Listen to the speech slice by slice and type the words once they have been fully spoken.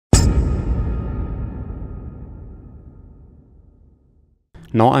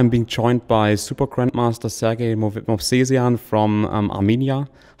Now I'm being joined by Super Grandmaster Sergei Movsesian from Armenia.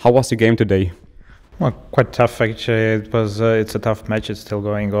 How was your game today? Well, quite tough actually. It's a tough match. It's still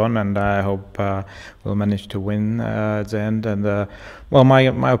going on, and I hope we'll manage to win at the end. And well,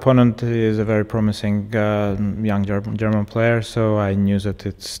 my opponent is a very promising young German player, so I knew that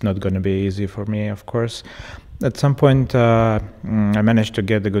it's not going to be easy for me. Of course, at some point I managed to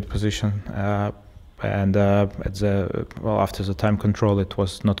get a good position. And after the time control, it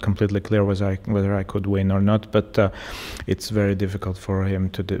was not completely clear whether I could win or not. But it's very difficult for him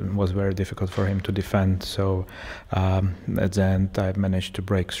to defend. So at the end, I managed to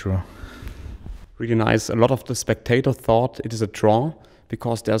break through. Really nice. A lot of the spectator thought it is a draw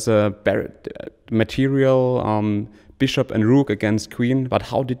because there's a material bishop and rook against queen. But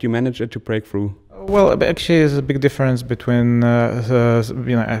how did you manage it to break through? Well, actually, there's a big difference between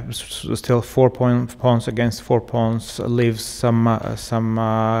still 4 pawns against 4 pawns leaves some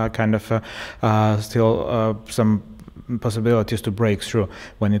kind of some possibilities to break through.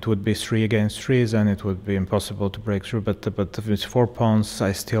 When it would be 3 against 3, then it would be impossible to break through. But with 4 pawns,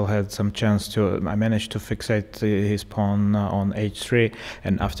 I still had some chance to. I managed to fixate his pawn on h3,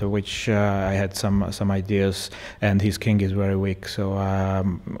 and after which I had some ideas. And his king is very weak, so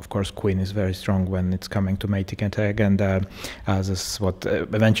of course queen is very strong when it's coming to mating attack. And this what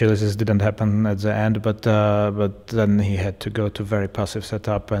eventually this didn't happen at the end, but then he had to go to very passive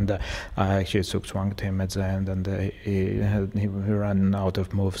setup, and I actually swung him at the end, and he ran out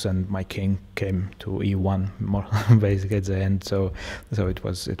of moves, and my king came to e1 more basically at the end. So it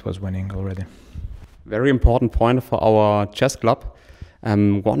was winning already. Very important point for our chess club.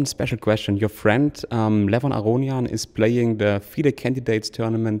 One special question: your friend Levon Aronian is playing the Fide Candidates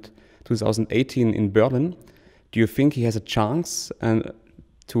tournament 2018 in Berlin. Do you think he has a chance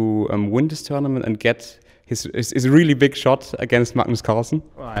to win this tournament and get his really big shot against Magnus Carlsen?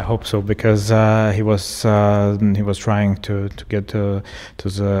 Well, I hope so, because he was trying to get to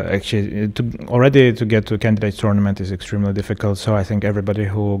the already to get to candidates tournament is extremely difficult. So I think everybody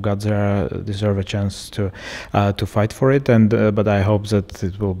who got there deserve a chance to fight for it. And but I hope that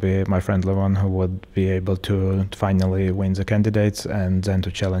it will be my friend Levon who would be able to finally win the candidates and then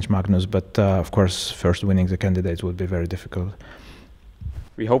to challenge Magnus. But of course, first winning the candidates would be very difficult.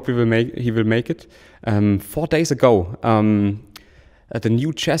 We hope he will make it. 4 days ago, the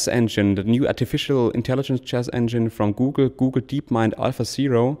new chess engine, the new artificial intelligence chess engine from Google Deepmind Alpha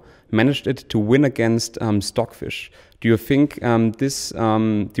Zero, managed it to win against Stockfish. Do you think this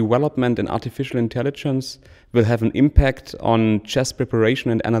development in artificial intelligence will have an impact on chess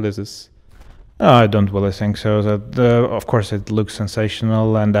preparation and analysis? I don't really think so. That of course it looks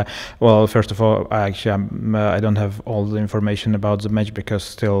sensational, and well, first of all, I don't have all the information about the match because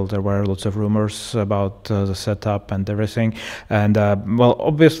still there were lots of rumors about the setup and everything. And well,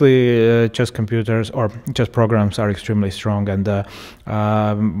 obviously, chess computers or chess programs are extremely strong, and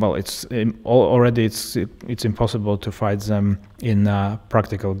well, it's impossible to fight them in a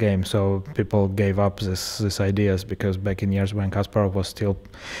practical game. So people gave up these ideas because back in years when Kasparov was still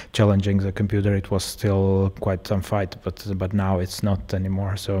challenging the computer, it was still quite some fight, but now it's not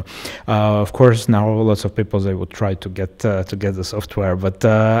anymore. So of course now lots of people, they would try to get the software, but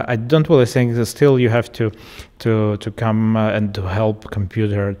I don't really think that still you have to come and to help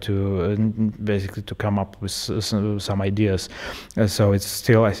computer to basically to come up with some ideas. So it's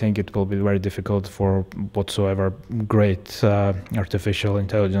still, I think it will be very difficult for whatsoever great artificial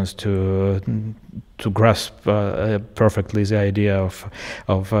intelligence to grasp perfectly the idea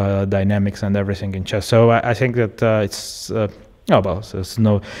of dynamics and everything in chess. So I think that it's well, there's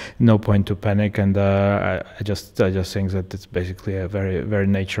no point to panic, and I just think that it's basically a very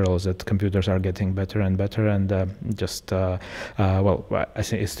natural that computers are getting better and better, and well, I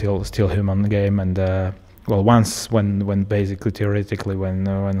think it's still human game, and well, when basically theoretically when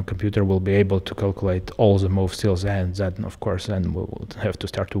a computer will be able to calculate all the moves till the end, then of course then we'll have to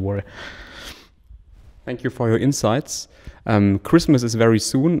start to worry. Thank you for your insights. Christmas is very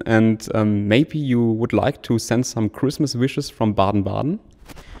soon, and maybe you would like to send some Christmas wishes from Baden-Baden?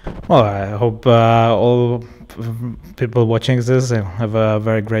 Well, I hope all people watching this have a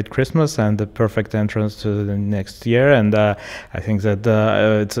very great Christmas and a perfect entrance to the next year. And I think that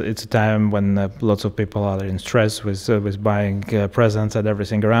it's a time when lots of people are in stress with buying presents and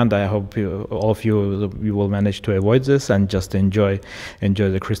everything around. I hope all of you will manage to avoid this and just enjoy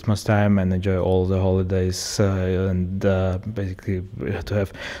the Christmas time and enjoy all the holidays and basically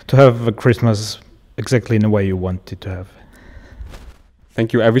to have a Christmas exactly in the way you want it to have.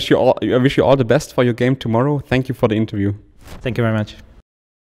 Thank you. I wish you all the best for your game tomorrow. Thank you for the interview. Thank you very much.